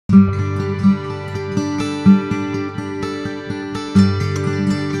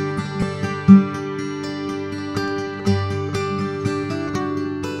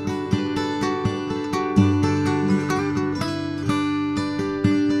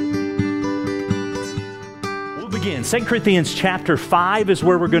begin. 2 Corinthians chapter 5 is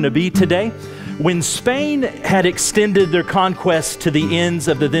where we're going to be today. When Spain had extended their conquest to the ends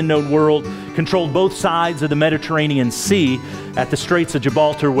of the then known world, controlled both sides of the Mediterranean Sea at the Straits of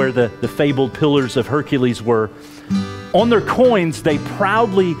Gibraltar where the fabled Pillars of Hercules were, on their coins they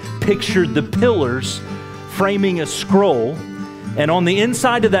proudly pictured the pillars framing a scroll, and on the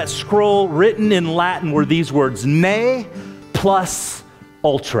inside of that scroll, written in Latin, were these words, Ne plus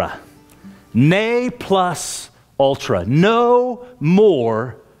ultra. Ne plus ultra. No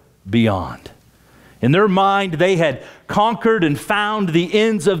more beyond. In their mind, they had conquered and found the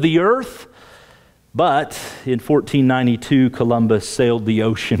ends of the earth, but in 1492, Columbus sailed the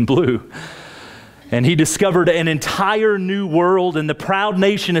ocean blue, and he discovered an entire new world. And the proud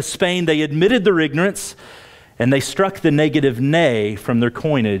nation of Spain, they admitted their ignorance, and they struck the negative ne from their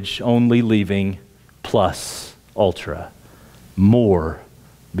coinage, only leaving plus ultra, more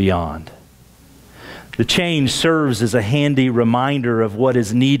beyond. The change serves as a handy reminder of what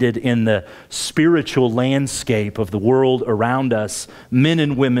is needed in the spiritual landscape of the world around us, men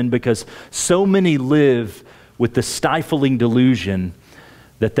and women, because so many live with the stifling delusion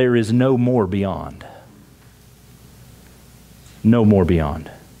that there is no more beyond. No more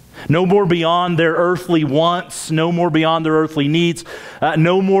beyond. No more beyond their earthly wants, no more beyond their earthly needs,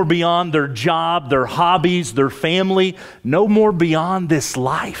 no more beyond their job, their hobbies, their family, no more beyond this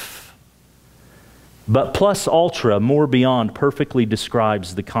life. But plus ultra, more beyond, perfectly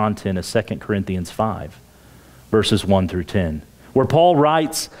describes the content of 2 Corinthians 5, verses 1 through 10, where Paul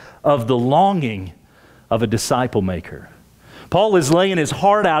writes of the longing of a disciple maker. Paul is laying his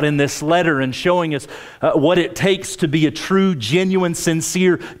heart out in this letter and showing us what it takes to be a true, genuine,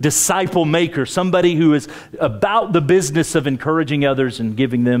 sincere disciple maker, somebody who is about the business of encouraging others and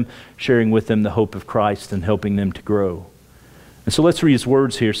giving them, sharing with them the hope of Christ and helping them to grow. And so let's read his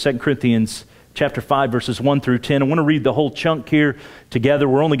words here, 2 Corinthians chapter 5, verses 1 through 10. I want to read the whole chunk here together.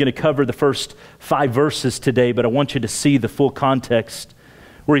 We're only going to cover the first 5 verses today, but I want you to see the full context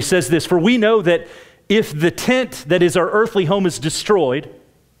where he says this, "For we know that if the tent that is our earthly home is destroyed,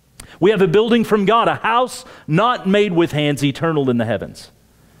 we have a building from God, a house not made with hands, eternal in the heavens.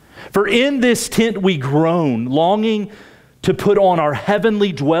 For in this tent we groan, longing to put on our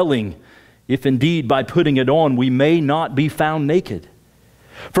heavenly dwelling, if indeed by putting it on we may not be found naked.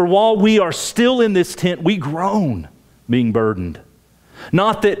 For while we are still in this tent, we groan, being burdened.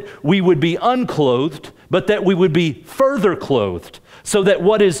 Not that we would be unclothed, but that we would be further clothed, so that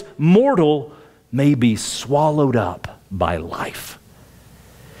what is mortal may be swallowed up by life.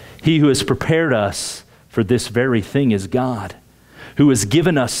 He who has prepared us for this very thing is God, who has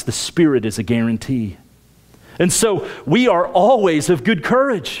given us the Spirit as a guarantee. And so we are always of good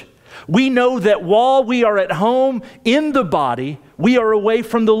courage. We know that while we are at home in the body, we are away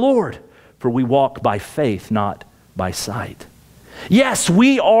from the Lord, for we walk by faith, not by sight. Yes,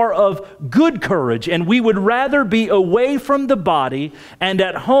 we are of good courage, and we would rather be away from the body and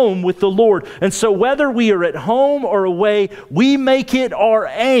at home with the Lord. And so whether we are at home or away, we make it our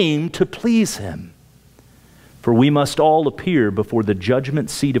aim to please Him. For we must all appear before the judgment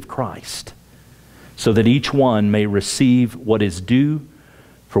seat of Christ, so that each one may receive what is due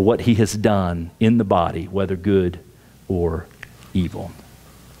for what he has done in the body, whether good or evil."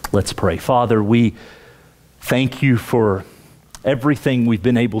 Let's pray. Father, we thank you for everything we've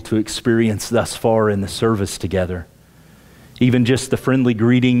been able to experience thus far in the service together. Even just the friendly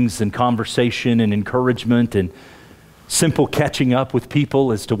greetings and conversation and encouragement and simple catching up with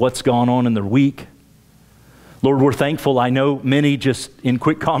people as to what's gone on in their week. Lord, we're thankful. I know many just in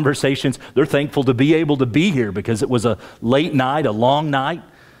quick conversations, they're thankful to be able to be here because it was a late night, a long night,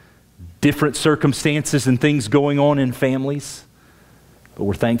 different circumstances and things going on in families. But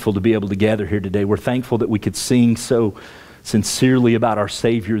we're thankful to be able to gather here today. We're thankful that we could sing so sincerely about our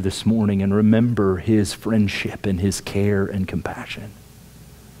Savior this morning and remember His friendship and His care and compassion.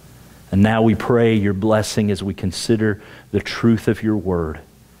 And now we pray your blessing as we consider the truth of your word.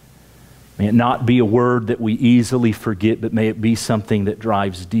 May it not be a word that we easily forget, but may it be something that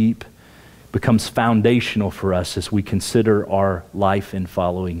drives deep, becomes foundational for us as we consider our life in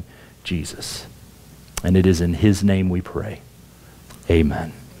following Jesus. And it is in His name we pray.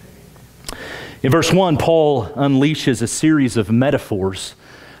 Amen. In verse 1, Paul unleashes a series of metaphors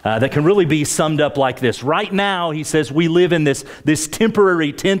that can really be summed up like this. Right now, he says, we live in this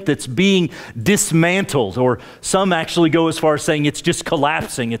temporary tent that's being dismantled, or some actually go as far as saying it's just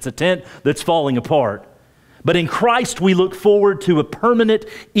collapsing. It's a tent that's falling apart. But in Christ, we look forward to a permanent,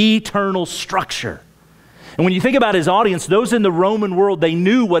 eternal structure. And when you think about his audience, those in the Roman world, they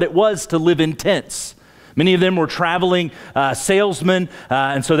knew what it was to live in tents. Many of them were traveling salesmen,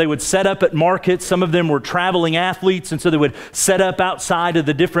 and so they would set up at markets. Some of them were traveling athletes, and so they would set up outside of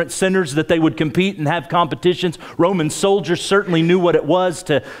the different centers that they would compete and have competitions. Roman soldiers certainly knew what it was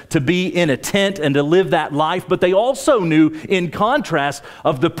to be in a tent and to live that life, but they also knew, in contrast,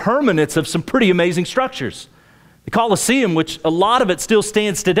 of the permanence of some pretty amazing structures. The Colosseum, which a lot of it still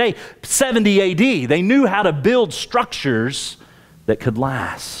stands today, 70 AD, they knew how to build structures that could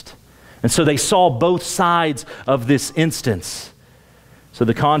last. And so they saw both sides of this instance. So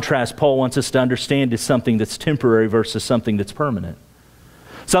the contrast Paul wants us to understand is something that's temporary versus something that's permanent.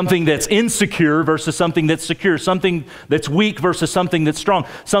 Something that's insecure versus something that's secure. Something that's weak versus something that's strong.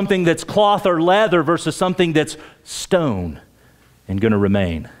 Something that's cloth or leather versus something that's stone and going to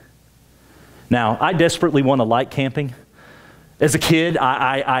remain. Now, I desperately want to like camping. As a kid,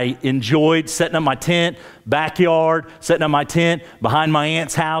 I enjoyed setting up my tent, backyard, setting up my tent behind my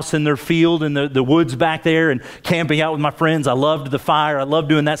aunt's house in their field in the woods back there and camping out with my friends. I loved the fire. I loved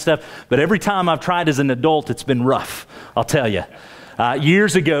doing that stuff. But every time I've tried as an adult, it's been rough, I'll tell you.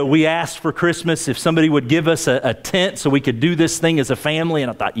 Years ago, we asked for Christmas if somebody would give us a tent so we could do this thing as a family.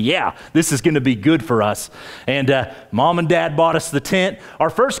 And I thought, yeah, this is going to be good for us. And Mom and Dad bought us the tent. Our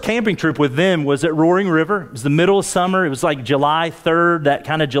first camping trip with them was at Roaring River. It was the middle of summer. It was like July 3rd, that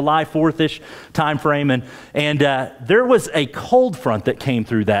kind of July 4th-ish time frame. And there was a cold front that came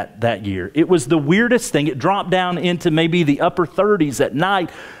through that year. It was the weirdest thing. It dropped down into maybe the upper 30s at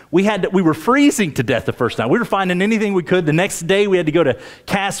night. We were freezing to death the first time. We were finding anything we could. The next day we had to go to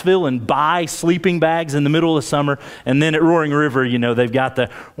Cassville and buy sleeping bags in the middle of summer. And then at Roaring River, you know, they've got the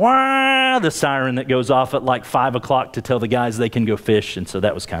siren that goes off at like 5 o'clock to tell the guys they can go fish. And so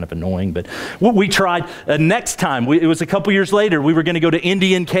that was kind of annoying. But what we tried next time, it was a couple years later, we were going to go to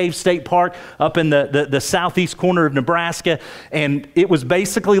Indian Cave State Park up in the southeast corner of Nebraska. And it was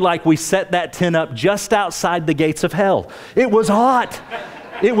basically like we set that tent up just outside the gates of hell. It was hot.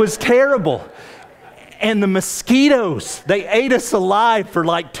 It was terrible. And the mosquitoes, they ate us alive for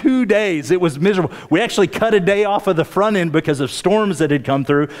like 2 days. It was miserable. We actually cut a day off of the front end because of storms that had come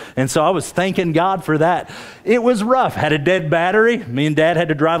through. And so I was thanking God for that. It was rough. Had a dead battery. Me and Dad had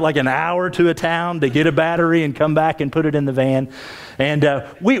to drive like an hour to a town to get a battery and come back and put it in the van. And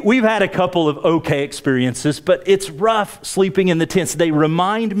we've had a couple of okay experiences, but it's rough sleeping in the tents. They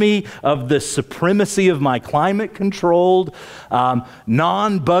remind me of the supremacy of my climate-controlled,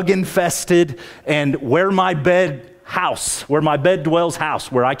 non-bug infested, and where my bed dwells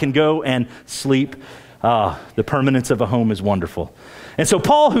house, where I can go and sleep. The permanence of a home is wonderful. And so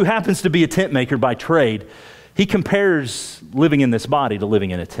Paul, who happens to be a tent maker by trade, he compares living in this body to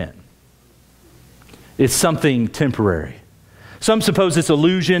living in a tent. It's something temporary. Some suppose it's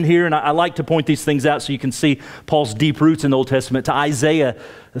illusion here, and I like to point these things out so you can see Paul's deep roots in the Old Testament. To Isaiah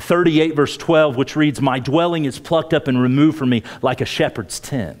 38, verse 12, which reads, "My dwelling is plucked up and removed from me like a shepherd's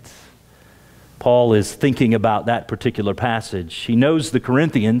tent." Paul is thinking about that particular passage. He knows the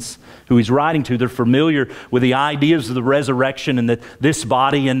Corinthians, who he's writing to. They're familiar with the ideas of the resurrection and that this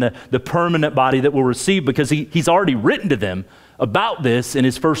body and the permanent body that we'll receive, because he's already written to them about this in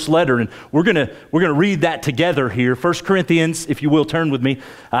his first letter. And we're gonna read that together here. 1 Corinthians, if you will, turn with me,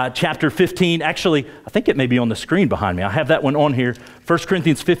 chapter 15. Actually, I think it may be on the screen behind me. I have that one on here. 1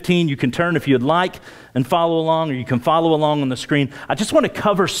 Corinthians 15, you can turn if you'd like and follow along, or you can follow along on the screen. I just want to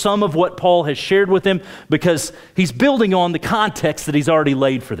cover some of what Paul has shared with them because he's building on the context that he's already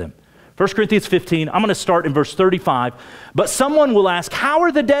laid for them. 1 Corinthians 15, I'm going to start in verse 35. "But someone will ask, how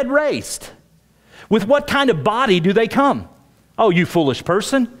are the dead raised? With what kind of body do they come? Oh, you foolish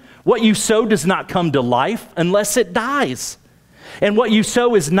person, what you sow does not come to life unless it dies. And what you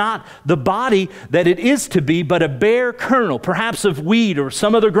sow is not the body that it is to be, but a bare kernel, perhaps of wheat or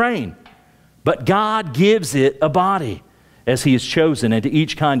some other grain. But God gives it a body, as he has chosen, and to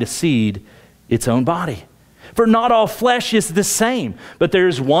each kind of seed its own body. For not all flesh is the same, but there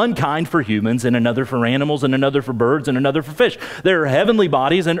is one kind for humans, and another for animals, and another for birds, and another for fish. There are heavenly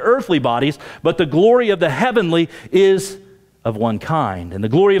bodies and earthly bodies, but the glory of the heavenly is of one kind, and the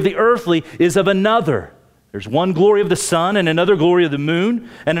glory of the earthly is of another. There's one glory of the sun, and another glory of the moon,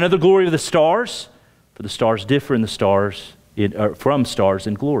 and another glory of the stars. For the stars differ from stars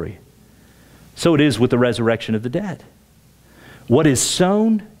in glory. So it is with the resurrection of the dead. What is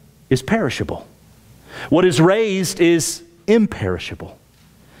sown is perishable. What is raised is imperishable.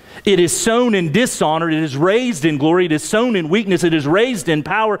 It is sown in dishonor, it is raised in glory. It is sown in weakness, it is raised in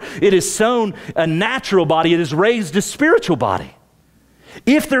power. It is sown a natural body, it is raised a spiritual body.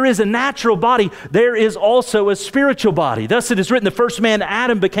 If there is a natural body, there is also a spiritual body. Thus it is written, the first man,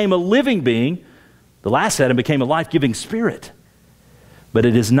 Adam, became a living being. The last Adam became a life-giving spirit. But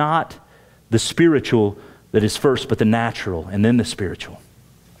it is not the spiritual that is first, but the natural, and then the spiritual.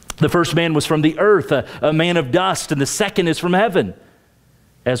 The first man was from the earth, a man of dust, and the second is from heaven.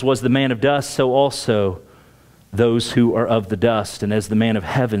 As was the man of dust, so also those who are of the dust, and as the man of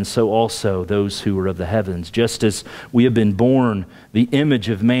heaven, so also those who are of the heavens. Just as we have been born the image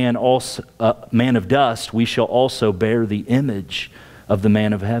of man, also man of dust, we shall also bear the image of the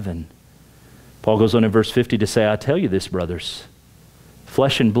man of heaven. Paul goes on in verse 50 to say, I tell you this, brothers,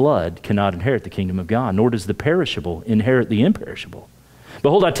 flesh and blood cannot inherit the kingdom of God, nor does the perishable inherit the imperishable.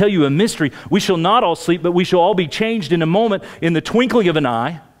 Behold, I tell you a mystery. We shall not all sleep, but we shall all be changed in a moment, in the twinkling of an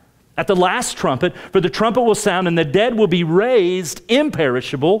eye, at the last trumpet. For the trumpet will sound, and the dead will be raised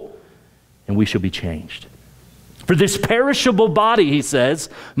imperishable, and we shall be changed. For this perishable body, he says,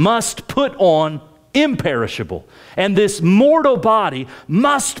 must put on imperishable, and this mortal body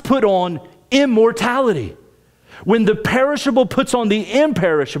must put on immortality. When the perishable puts on the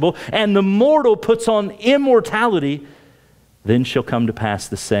imperishable, and the mortal puts on immortality, then shall come to pass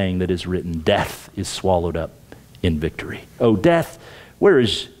the saying that is written, death is swallowed up in victory. O death, where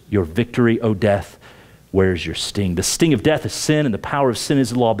is your victory? O death, where is your sting? The sting of death is sin, and the power of sin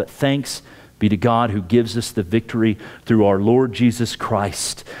is the law, but thanks be to God who gives us the victory through our Lord Jesus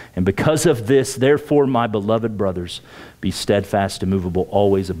Christ. And because of this, therefore, my beloved brothers, be steadfast, immovable,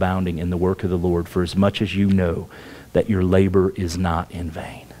 always abounding in the work of the Lord, for as much as you know that your labor is not in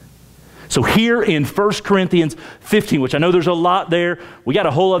vain. So here in 1 Corinthians 15, which I know there's a lot there. We got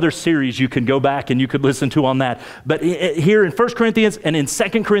a whole other series you can go back and you could listen to on that. But here in 1 Corinthians and in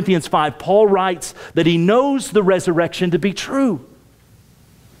 2 Corinthians 5, Paul writes that he knows the resurrection to be true.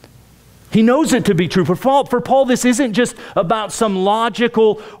 He knows it to be true. For Paul, this isn't just about some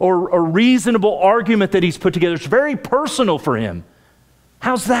logical or reasonable argument that he's put together. It's very personal for him.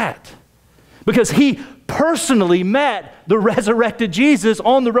 How's that? Because he personally met the resurrected Jesus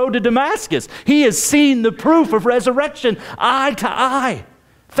on the road to Damascus. He has seen the proof of resurrection eye to eye,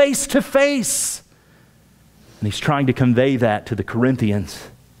 face to face. And he's trying to convey that to the Corinthians.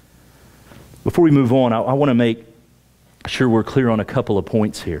 Before we move on, I want to make sure we're clear on a couple of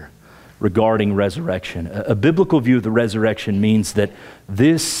points here regarding resurrection. A biblical view of the resurrection means that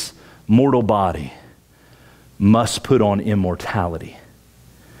this mortal body must put on immortality.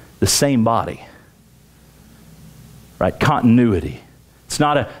 The same body, right? Continuity. It's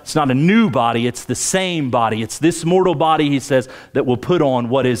not a new body, it's the same body. It's this mortal body, he says, that will put on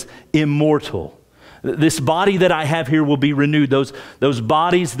what is immortal. This body that I have here will be renewed. Those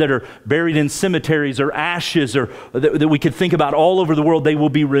bodies that are buried in cemeteries or ashes or that we could think about all over the world, they will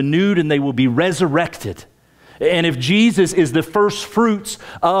be renewed and they will be resurrected. And if Jesus is the first fruits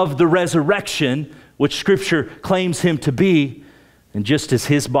of the resurrection, which Scripture claims him to be, and just as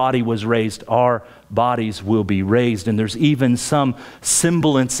his body was raised, our bodies will be raised. And there's even some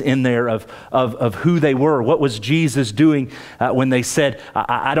semblance in there of who they were. What was Jesus doing when they said,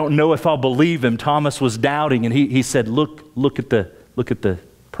 I don't know if I'll believe him. Thomas was doubting, and he said, look at the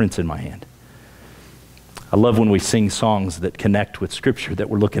prints in my hand. I love when we sing songs that connect with Scripture that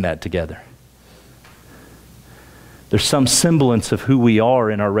we're looking at together. There's some semblance of who we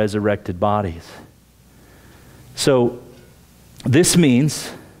are in our resurrected bodies. So this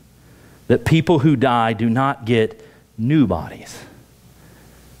means that people who die do not get new bodies.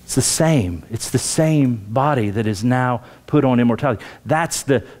 It's the same. It's the same body that is now put on immortality. That's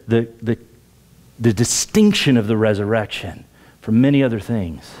the distinction of the resurrection from many other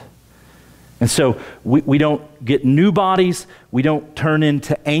things. And so we don't get new bodies. We don't turn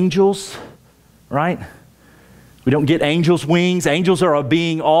into angels, right? We don't get angels' wings. Angels are a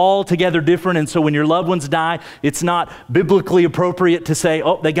being altogether different. And so when your loved ones die, it's not biblically appropriate to say,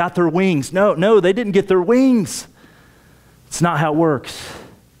 oh, they got their wings. No, they didn't get their wings. It's not how it works.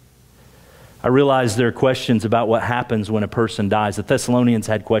 I realize there are questions about what happens when a person dies. The Thessalonians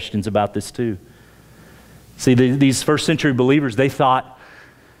had questions about this too. See, these first century believers, they thought,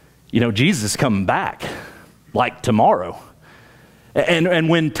 Jesus is coming back like tomorrow. And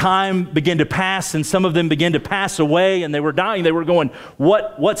when time began to pass and some of them began to pass away and they were dying, they were going,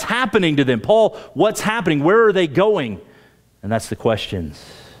 what's happening to them? Paul, what's happening? Where are they going? And that's the questions.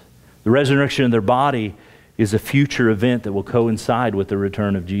 The resurrection of their body is a future event that will coincide with the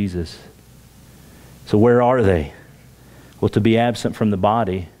return of Jesus. So where are they? Well, to be absent from the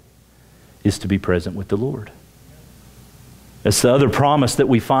body is to be present with the Lord. That's the other promise that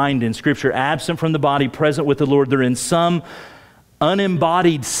we find in Scripture. Absent from the body, present with the Lord. They're in some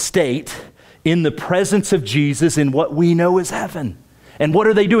unembodied state in the presence of Jesus in what we know as heaven. And what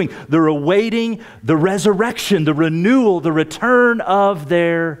are they doing? They're awaiting the resurrection, the renewal, the return of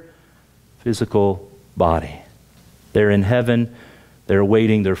their physical body. They're in heaven They're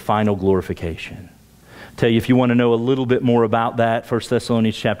awaiting their final glorification. Tell you, if you want to know a little bit more about that, 1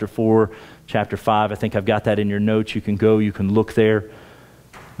 Thessalonians chapter 4, chapter 5, I think I've got that in your notes. You can go, you can look there.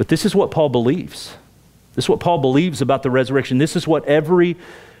 But this is what Paul believes. This is what Paul believes about the resurrection. This is what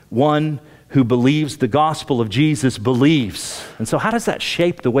everyone who believes the gospel of Jesus believes. And so how does that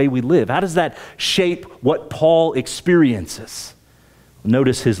shape the way we live? How does that shape what Paul experiences?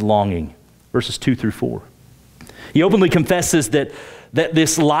 Notice his longing, verses 2 through 4. He openly confesses that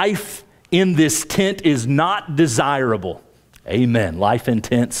this life in this tent is not desirable. Amen. Life in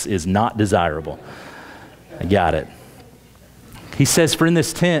tents is not desirable. I got it. He says, for in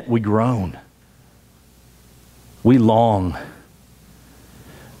this tent we groan. We long.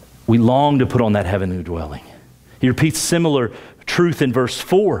 We long to put on that heavenly dwelling. He repeats similar truth in verse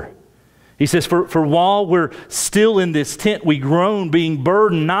 4. He says, for while we're still in this tent, we groan, being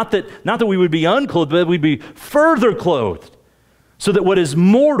burdened, not that we would be unclothed, but that we'd be further clothed, so that what is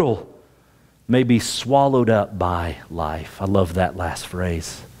mortal may be swallowed up by life. I love that last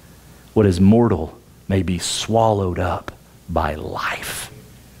phrase. What is mortal may be swallowed up by life.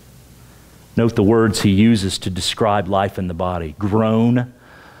 Note the words he uses to describe life in the body. Groan.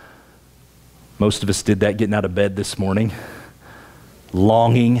 Most of us did that getting out of bed this morning.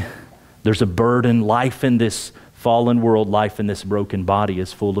 Longing. There's a burden. Life in this fallen world, life in this broken body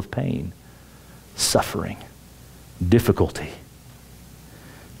is full of pain, suffering, difficulty.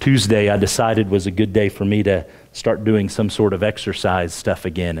 Tuesday, I decided was a good day for me to start doing some sort of exercise stuff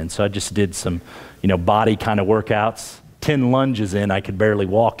again. And so I just did some, body kind of workouts. 10 lunges in, I could barely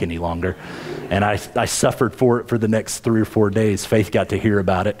walk any longer. And I suffered for it for the next 3 or 4 days. Faith got to hear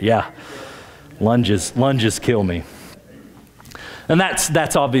about it. Yeah, lunges kill me. And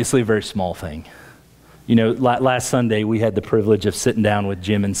that's obviously a very small thing. Last Sunday, we had the privilege of sitting down with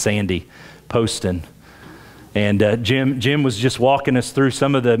Jim and Sandy Poston. And Jim was just walking us through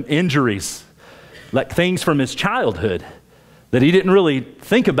some of the injuries, like things from his childhood that he didn't really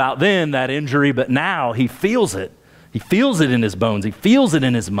think about then, that injury, but now he feels it. He feels it in his bones. He feels it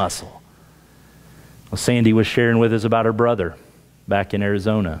in his muscle. Well, Sandy was sharing with us about her brother back in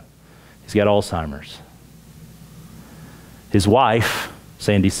Arizona. He's got Alzheimer's. His wife,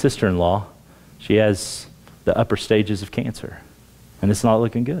 Sandy's sister-in-law, she has the upper stages of cancer, and it's not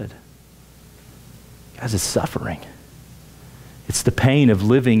looking good. Guys, it's suffering. It's the pain of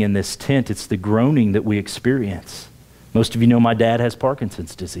living in this tent. It's the groaning that we experience. Most of you know my dad has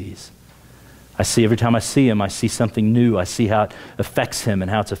Parkinson's disease. Every time I see him, I see something new. I see how it affects him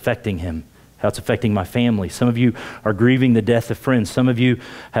and how it's affecting him, how it's affecting my family. Some of you are grieving the death of friends. Some of you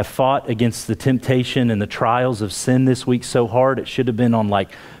have fought against the temptation and the trials of sin this week so hard it should have been on like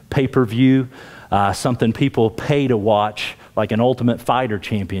pay-per-view, something people pay to watch, like an Ultimate Fighter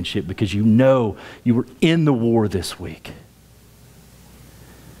championship, because you were in the war this week.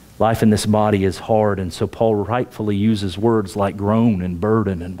 Life in this body is hard, and so Paul rightfully uses words like groan and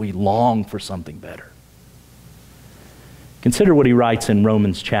burden, and we long for something better. Consider what he writes in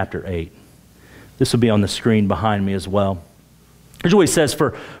Romans chapter 8. This will be on the screen behind me as well. Here's what he says,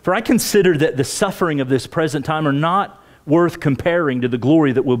 For I consider that the suffering of this present time are not worth comparing to the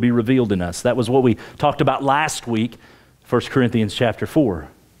glory that will be revealed in us. That was what we talked about last week, 1 Corinthians chapter 4,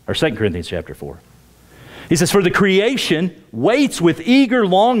 or 2 Corinthians chapter 4. He says, for the creation waits with eager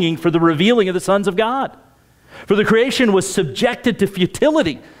longing for the revealing of the sons of God. For the creation was subjected to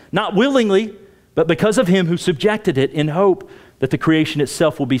futility, not willingly, but because of him who subjected it, in hope that the creation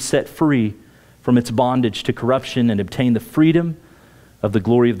itself will be set free from its bondage to corruption and obtain the freedom of the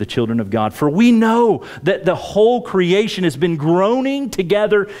glory of the children of God. For we know that the whole creation has been groaning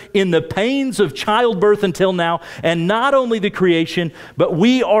together in the pains of childbirth until now, and not only the creation, but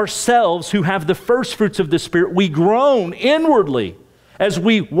we ourselves who have the first fruits of the Spirit, we groan inwardly as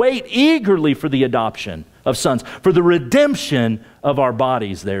we wait eagerly for the adoption of sons, for the redemption of our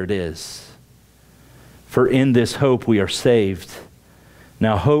bodies. There it is. For in this hope we are saved.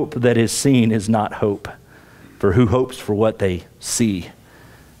 Now hope that is seen is not hope. For who hopes for what they see?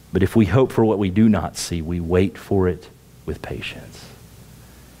 But if we hope for what we do not see, we wait for it with patience.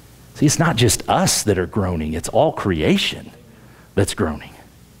 See, it's not just us that are groaning. It's all creation that's groaning.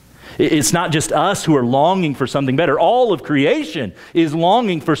 It's not just us who are longing for something better. All of creation is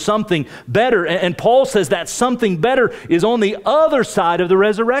longing for something better. And Paul says that something better is on the other side of the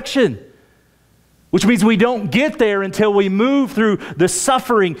resurrection. Which means we don't get there until we move through the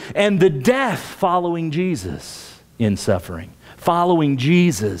suffering and the death following Jesus in suffering, following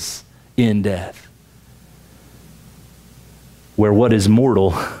Jesus in death. Where what is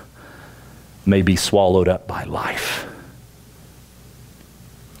mortal may be swallowed up by life.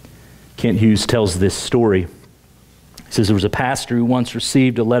 Kent Hughes tells this story He says there was a pastor who once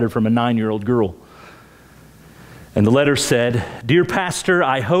received a letter from a 9-year-old girl. And the letter said, "Dear Pastor,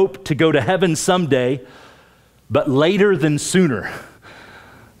 I hope to go to heaven someday, but later than sooner.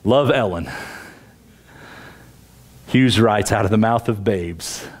 Love, Ellen." Hughes writes, out of the mouth of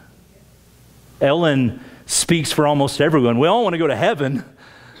babes. Ellen speaks for almost everyone. We all want to go to heaven.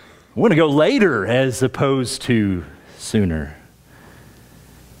 We want to go later as opposed to sooner.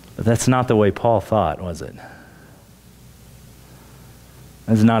 But that's not the way Paul thought, was it?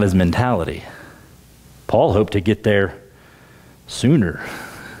 That's not his mentality. Paul hoped to get there sooner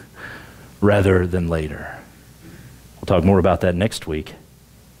rather than later. We'll talk more about that next week.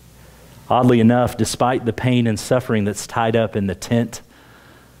 Oddly enough, despite the pain and suffering that's tied up in the tent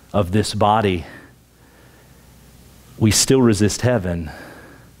of this body, we still resist heaven.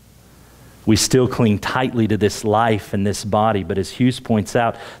 We still cling tightly to this life and this body. But as Hughes points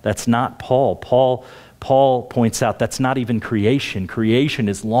out, that's not Paul. Paul points out that's not even creation. Creation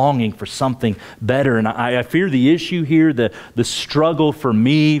is longing for something better. And I fear the issue here, the struggle for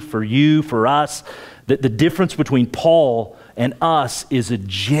me, for you, for us, that the difference between Paul and us is a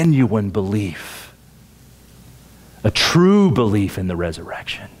genuine belief, a true belief in the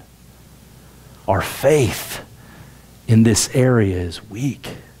resurrection. Our faith in this area is weak.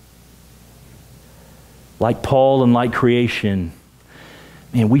 Like Paul and like creation,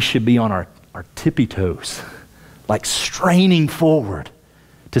 man, we should be on our tippy toes, like straining forward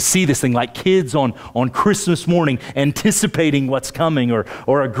to see this thing, like kids on Christmas morning anticipating what's coming, or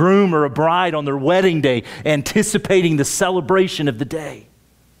a groom or a bride on their wedding day anticipating the celebration of the day.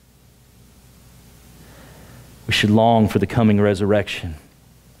 We should long for the coming resurrection,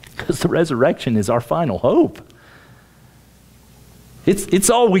 because the resurrection is our final hope. It's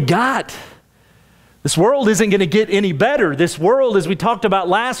all we got. This world isn't going to get any better. This world, as we talked about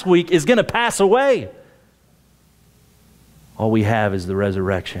last week, is going to pass away. All we have is the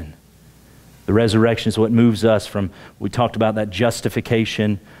resurrection. The resurrection is what moves us from, we talked about that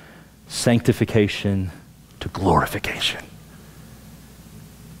justification, sanctification, to glorification.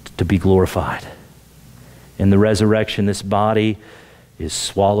 To be glorified. In the resurrection, this body is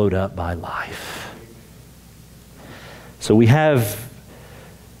swallowed up by life. So we have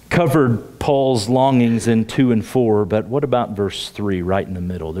covered Paul's longings in 2 and 4, but what about verse 3 right in the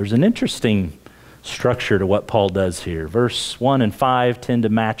middle? There's an interesting structure to what Paul does here. Verse 1 and 5 tend to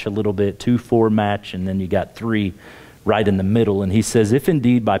match a little bit, 2, 4 match, and then you got 3 right in the middle. And he says, if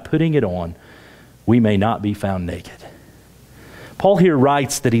indeed by putting it on, we may not be found naked. Paul here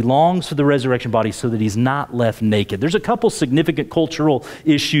writes that he longs for the resurrection body so that he's not left naked. There's a couple significant cultural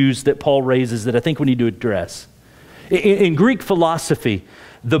issues that Paul raises that I think we need to address. In Greek philosophy,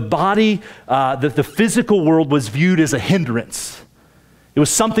 the body, the physical world was viewed as a hindrance. It was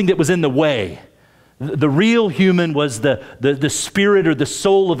something that was in the way. The real human was the spirit or the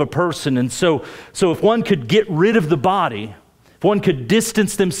soul of a person. And so if one could get rid of the body, if one could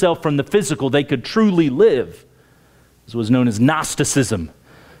distance themselves from the physical, they could truly live. This was known as Gnosticism.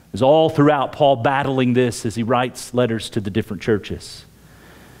 It was all throughout Paul battling this as he writes letters to the different churches.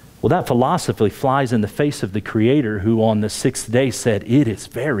 Well, that philosophy flies in the face of the Creator, who on the 6th day said, "It is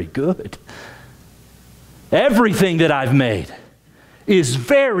very good. Everything that I've made is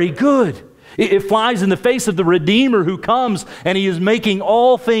very good." It flies in the face of the Redeemer who comes and he is making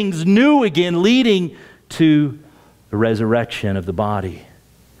all things new again, leading to the resurrection of the body.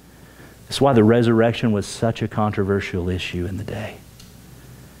 That's why the resurrection was such a controversial issue in the day.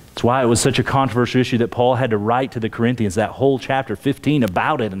 It's why it was such a controversial issue that Paul had to write to the Corinthians that whole chapter 15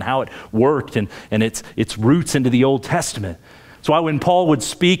 about it and how it worked and its roots into the Old Testament. That's why when Paul would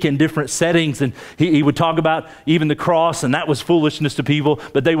speak in different settings and he would talk about even the cross, and that was foolishness to people,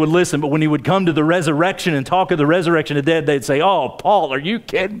 but they would listen. But when he would come to the resurrection and talk of the resurrection of the dead, they'd say, "Oh, Paul, are you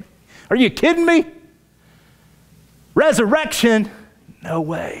kidding? Are you kidding me? Resurrection? No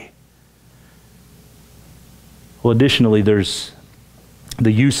way." Well, additionally, there's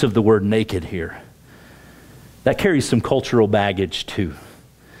the use of the word naked here. That carries some cultural baggage too.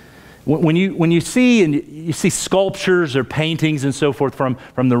 When you see sculptures or paintings and so forth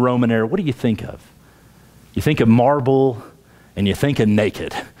from the Roman era, what do you think of? You think of marble and you think of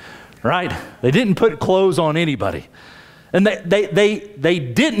naked, right? They didn't put clothes on anybody. And they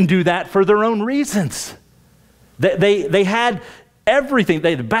didn't do that for their own reasons. They had everything.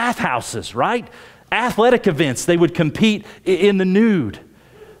 They had bathhouses, right? Athletic events. They would compete in the nude.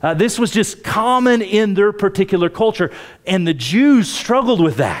 This was just common in their particular culture. And the Jews struggled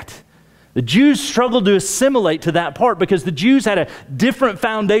with that. The Jews struggled to assimilate to that part because the Jews had a different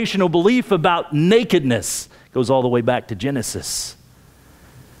foundational belief about nakedness. It goes all the way back to Genesis,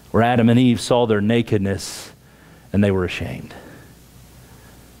 where Adam and Eve saw their nakedness and they were ashamed.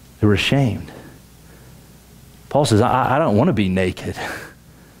 They were ashamed. Paul says, I don't want to be naked.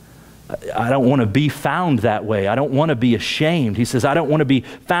 I don't want to be found that way. I don't want to be ashamed. He says, I don't want to be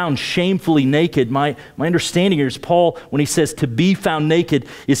found shamefully naked. My understanding here is Paul, when he says to be found naked,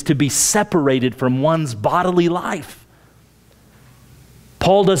 is to be separated from one's bodily life.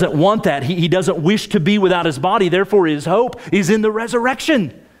 Paul doesn't want that. He doesn't wish to be without his body. Therefore, his hope is in the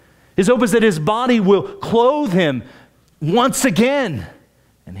resurrection. His hope is that his body will clothe him once again,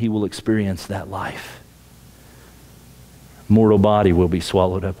 and he will experience that life. Mortal body will be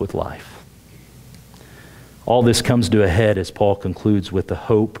swallowed up with life. All this comes to a head as Paul concludes with the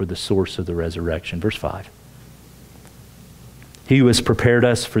hope or the source of the resurrection. Verse 5. He who has prepared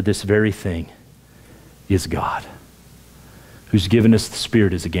us for this very thing is God, who's given us the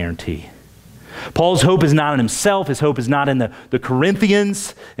Spirit as a guarantee. Paul's hope is not in himself. His hope is not in the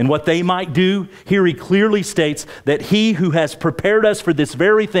Corinthians and what they might do. Here he clearly states that he who has prepared us for this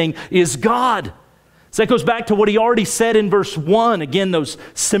very thing is God. So that goes back to what he already said in verse 1. Again, those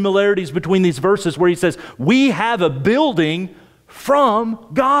similarities between these verses where he says, we have a building from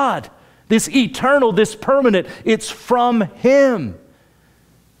God. This eternal, this permanent, it's from Him.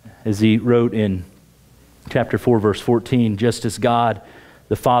 As he wrote in chapter 4, verse 14, just as God,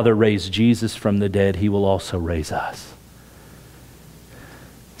 the Father, raised Jesus from the dead, He will also raise us.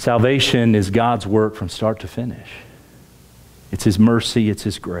 Salvation is God's work from start to finish. It's His mercy, it's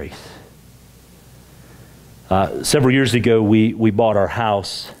His grace. Several years ago, we bought our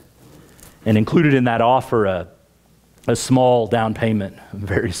house, and included in that offer a small down payment, a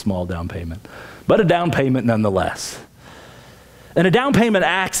very small down payment, but a down payment nonetheless. And a down payment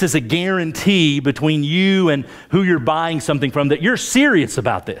acts as a guarantee between you and who you're buying something from that you're serious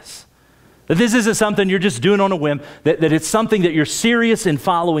about this. That this isn't something you're just doing on a whim, that it's something that you're serious in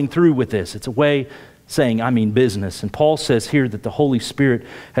following through with this. It's a way saying, I mean business. And Paul says here that the Holy Spirit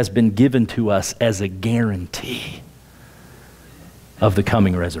has been given to us as a guarantee of the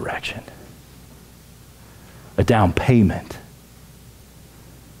coming resurrection. A down payment.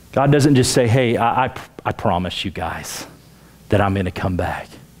 God doesn't just say, hey, I promise you guys that I'm going to come back.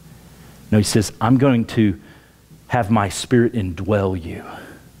 No, He says, I'm going to have my Spirit indwell you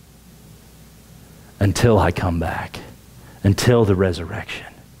until I come back, until the resurrection.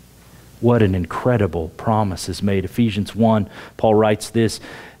 What an incredible promise is made. Ephesians 1, Paul writes this,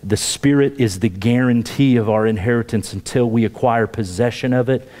 the Spirit is the guarantee of our inheritance until we acquire possession of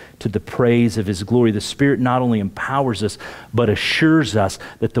it to the praise of His glory. The Spirit not only empowers us, but assures us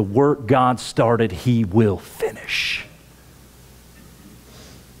that the work God started, He will finish.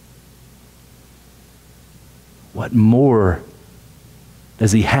 What more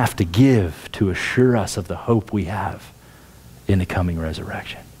does He have to give to assure us of the hope we have in the coming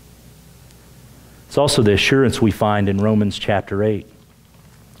resurrection? It's also the assurance we find in Romans chapter 8.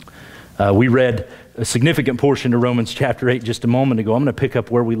 We read a significant portion of Romans chapter 8 just a moment ago. I'm going to pick up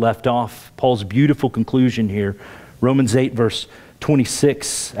where we left off. Paul's beautiful conclusion here. Romans 8 verse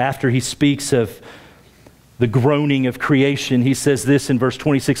 26. After he speaks of the groaning of creation, he says this in verse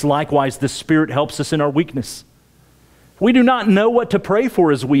 26, likewise the Spirit helps us in our weakness. We do not know what to pray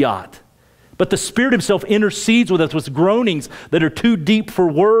for as we ought, but the Spirit Himself intercedes with us with groanings that are too deep for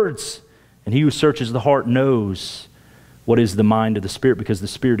words. And He who searches the heart knows what is the mind of the Spirit, because the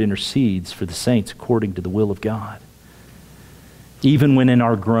Spirit intercedes for the saints according to the will of God. Even when in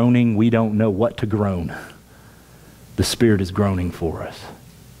our groaning we don't know what to groan, the Spirit is groaning for us.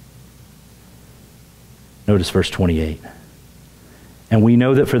 Notice verse 28. And we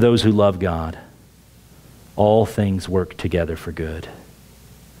know that for those who love God, all things work together for good.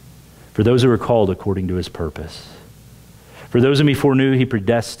 For those who are called according to His purpose. For those whom He foreknew, He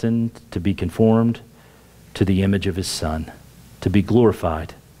predestined to be conformed to the image of His Son, to be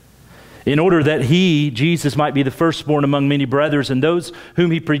glorified, in order that He, Jesus, might be the firstborn among many brothers. And those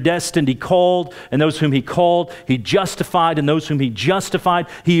whom He predestined, He called, and those whom He called, He justified, and those whom He justified,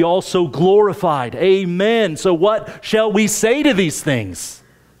 He also glorified. Amen. So what shall we say to these things?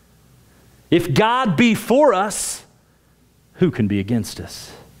 If God be for us, who can be against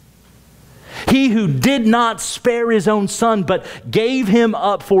us? He who did not spare His own Son, but gave Him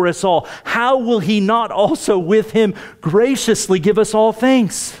up for us all, how will He not also with Him graciously give us all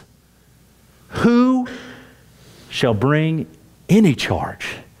things? Who shall bring any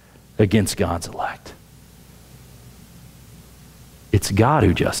charge against God's elect? It's God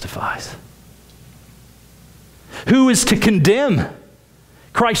who justifies. Who is to condemn?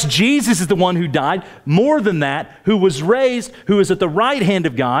 Christ Jesus is the one who died, more than that, who was raised, who is at the right hand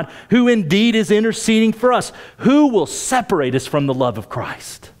of God, who indeed is interceding for us. Who will separate us from the love of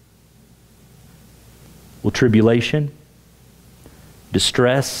Christ? Will tribulation,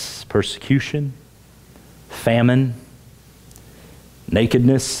 distress, persecution, famine,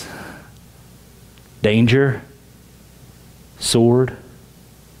 nakedness, danger, sword?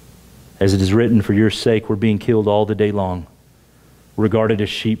 As it is written, for your sake we're being killed all the day long, regarded as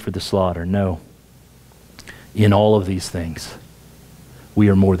sheep for the slaughter. No. In all of these things, we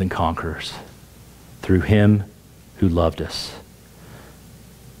are more than conquerors through him who loved us.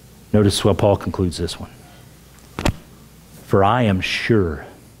 Notice how Paul concludes this one. For I am sure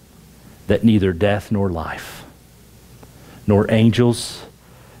that neither death nor life, nor angels,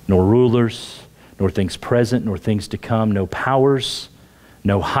 nor rulers, nor things present, nor things to come, no powers,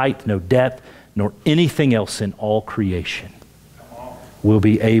 no height, no depth, nor anything else in all creation will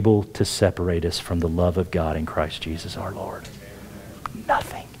be able to separate us from the love of God in Christ Jesus our Lord.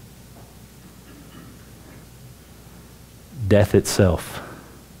 Nothing. Death itself.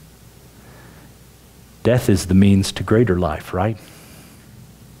 Death is the means to greater life, right?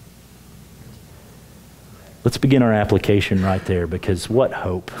 Let's begin our application right there, because what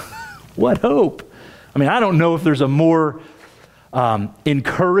hope? What hope? I mean, I don't know if there's a more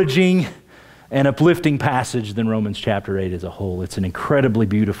encouraging and uplifting passage than Romans chapter 8 as a whole. It's an incredibly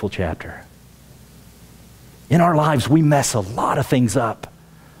beautiful chapter. In our lives, we mess a lot of things up.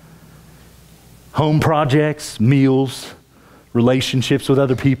 Home projects, meals, relationships with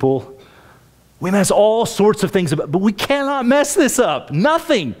other people. We mess all sorts of things up, but we cannot mess this up.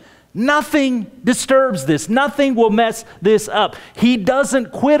 Nothing disturbs this. Nothing will mess this up. He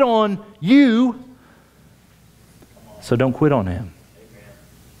doesn't quit on you, so don't quit on him.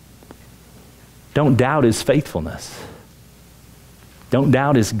 Don't doubt his faithfulness. Don't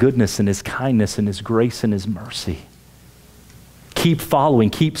doubt his goodness and his kindness and his grace and his mercy. Keep following,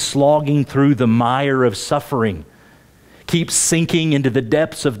 keep slogging through the mire of suffering. Keep sinking into the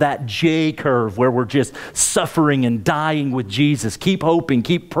depths of that J curve where we're just suffering and dying with Jesus. Keep hoping,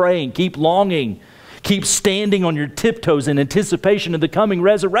 keep praying, keep longing. Keep standing on your tiptoes in anticipation of the coming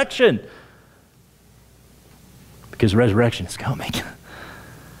resurrection. Because resurrection is coming.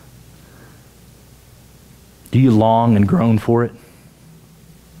 Do you long and groan for it?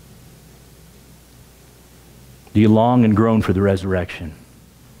 Do you long and groan for the resurrection?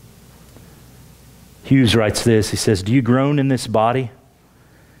 Hughes writes this, he says, do you groan in this body,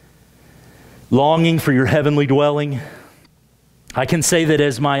 longing for your heavenly dwelling? I can say that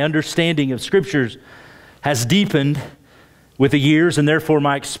as my understanding of Scriptures has deepened with the years, and therefore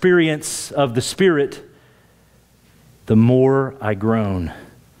my experience of the Spirit, the more I groan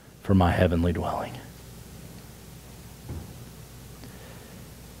for my heavenly dwelling.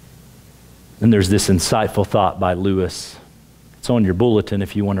 And there's this insightful thought by Lewis. It's on your bulletin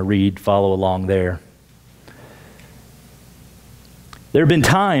if you want to read, follow along there. There have been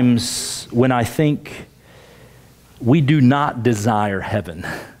times when I think we do not desire heaven.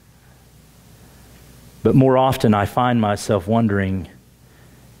 But more often I find myself wondering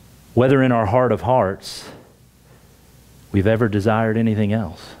whether in our heart of hearts we've ever desired anything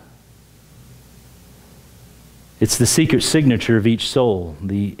else. It's the secret signature of each soul,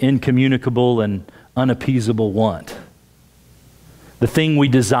 the incommunicable and unappeasable want. The thing we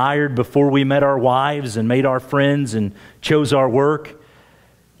desired before we met our wives and made our friends and chose our work,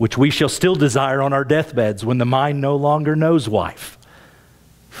 which we shall still desire on our deathbeds when the mind no longer knows wife,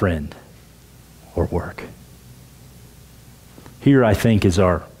 friend, or work. Here, I think, is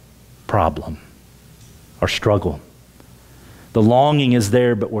our problem, our struggle. The longing is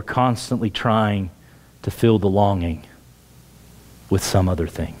there, but we're constantly trying to fill the longing with some other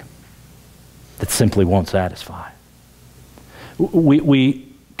thing that simply won't satisfy. We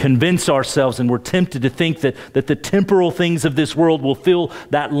convince ourselves, and we're tempted to think that the temporal things of this world will fill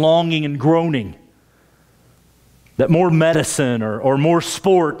that longing and groaning. That more medicine or more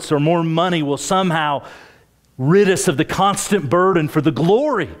sports or more money will somehow rid us of the constant burden for the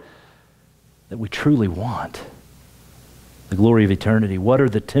glory that we truly want. The glory of eternity. What are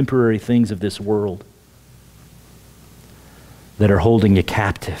the temporary things of this world that are holding you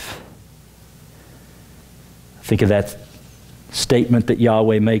captive? Think of that statement that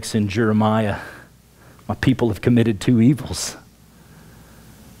Yahweh makes in Jeremiah. My people have committed two evils.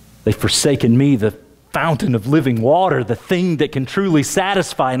 They've forsaken me, the fountain of living water, the thing that can truly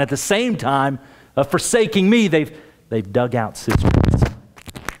satisfy, and at the same time of forsaking me, they've dug out cisterns,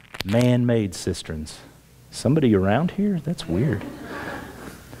 man-made cisterns. Somebody around here? That's weird.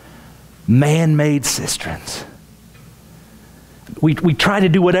 Man-made cisterns. We try to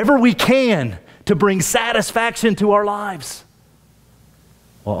do whatever we can to bring satisfaction to our lives.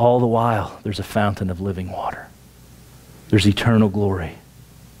 Well, all the while, there's a fountain of living water. There's eternal glory.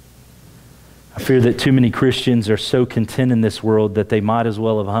 I fear that too many Christians are so content in this world that they might as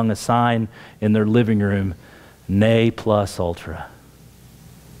well have hung a sign in their living room, ne plus ultra.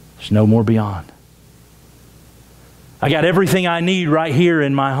 There's no more beyond. I got everything I need right here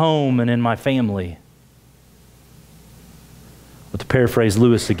in my home and in my family. But to paraphrase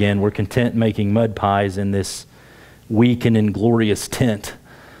Lewis again, we're content making mud pies in this weak and inglorious tent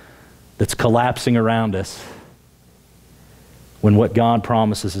that's collapsing around us, when what God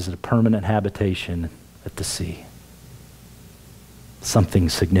promises is a permanent habitation at the sea. Something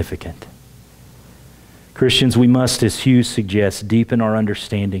significant. Christians, we must, as Hughes suggests, deepen our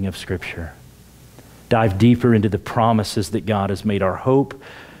understanding of Scripture. Dive deeper into the promises that God has made our hope,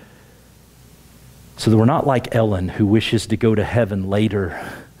 so that we're not like Ellen, who wishes to go to heaven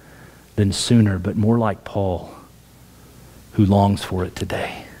later than sooner, but more like Paul, who longs for it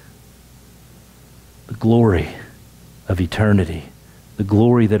today. The glory of eternity, the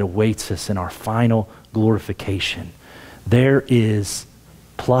glory that awaits us in our final glorification. There is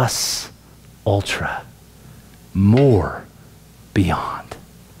plus ultra, more beyond.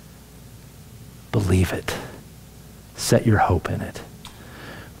 Believe it. Set your hope in it.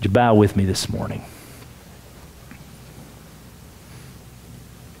 Would you bow with me this morning?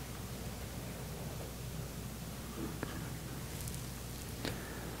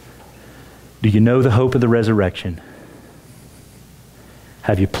 Do you know the hope of the resurrection?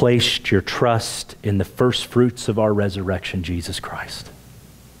 Have you placed your trust in the first fruits of our resurrection, Jesus Christ?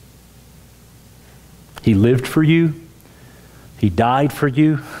 He lived for you. He died for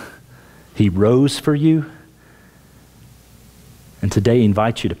you. He rose for you. And today he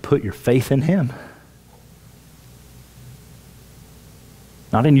invites you to put your faith in Him.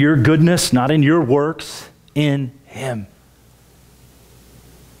 Not in your goodness, not in your works, in Him.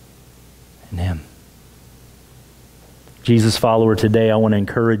 In Him. Jesus follower, today I want to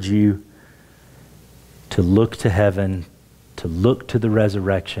encourage you to look to heaven, to look to the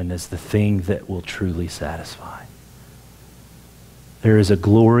resurrection as the thing that will truly satisfy. There is a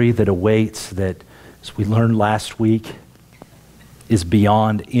glory that awaits that, as we learned last week, is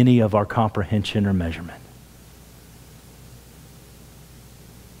beyond any of our comprehension or measurement.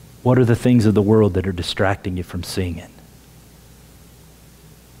 What are the things of the world that are distracting you from seeing it?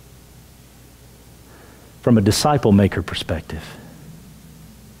 From a disciple maker perspective,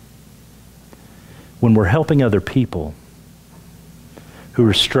 when we're helping other people who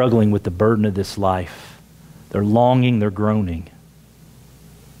are struggling with the burden of this life, they're longing, they're groaning,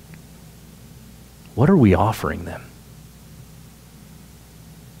 what are we offering them?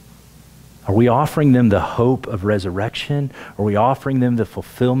 Are we offering them the hope of resurrection? Are we offering them the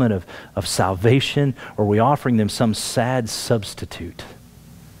fulfillment of salvation? Or are we offering them some sad substitute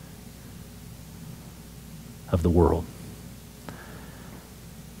of the world?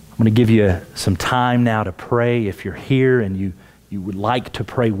 I'm going to give you some time now to pray. If you're here and you would like to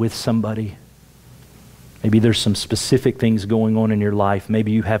pray with somebody, maybe there's some specific things going on in your life.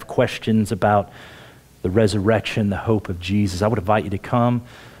 Maybe you have questions about the resurrection, the hope of Jesus. I would invite you to come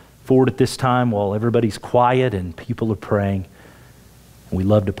forward at this time while everybody's quiet and people are praying. And we'd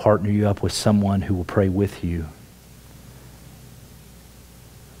love to partner you up with someone who will pray with you.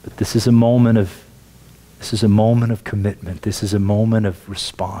 But this is a moment of commitment. This is a moment of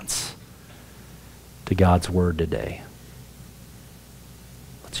response to God's word today.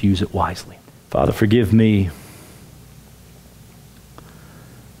 Let's use it wisely. Father, forgive me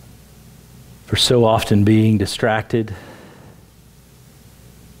for so often being distracted,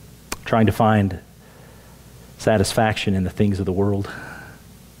 trying to find satisfaction in the things of the world.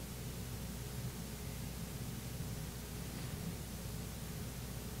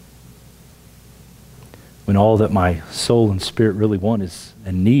 When all that my soul and spirit really want is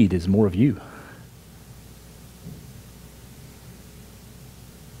and need is more of you.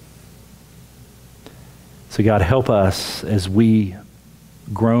 So God, help us as we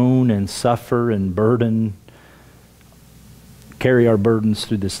groan and suffer and burden, carry our burdens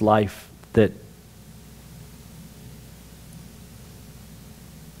through this life, that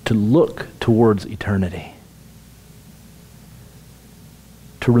to look towards eternity,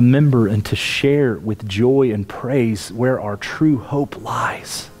 to remember and to share with joy and praise where our true hope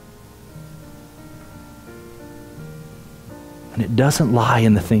lies. And it doesn't lie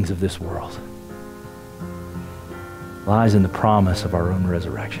in the things of this world. It lies in the promise of our own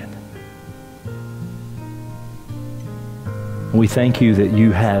resurrection. And we thank you that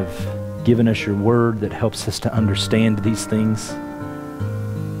you have given us your word that helps us to understand these things,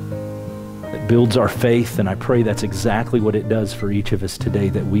 that builds our faith, and I pray that's exactly what it does for each of us today,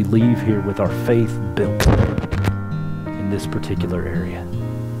 that we leave here with our faith built in this particular area.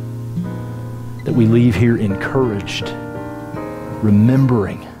 that we leave here encouraged,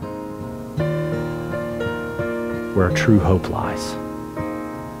 remembering where our true hope lies,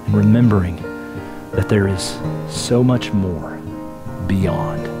 and remembering that there is so much more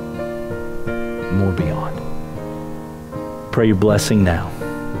beyond. Pray your blessing now.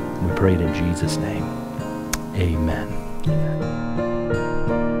 We pray it in Jesus' name. Amen.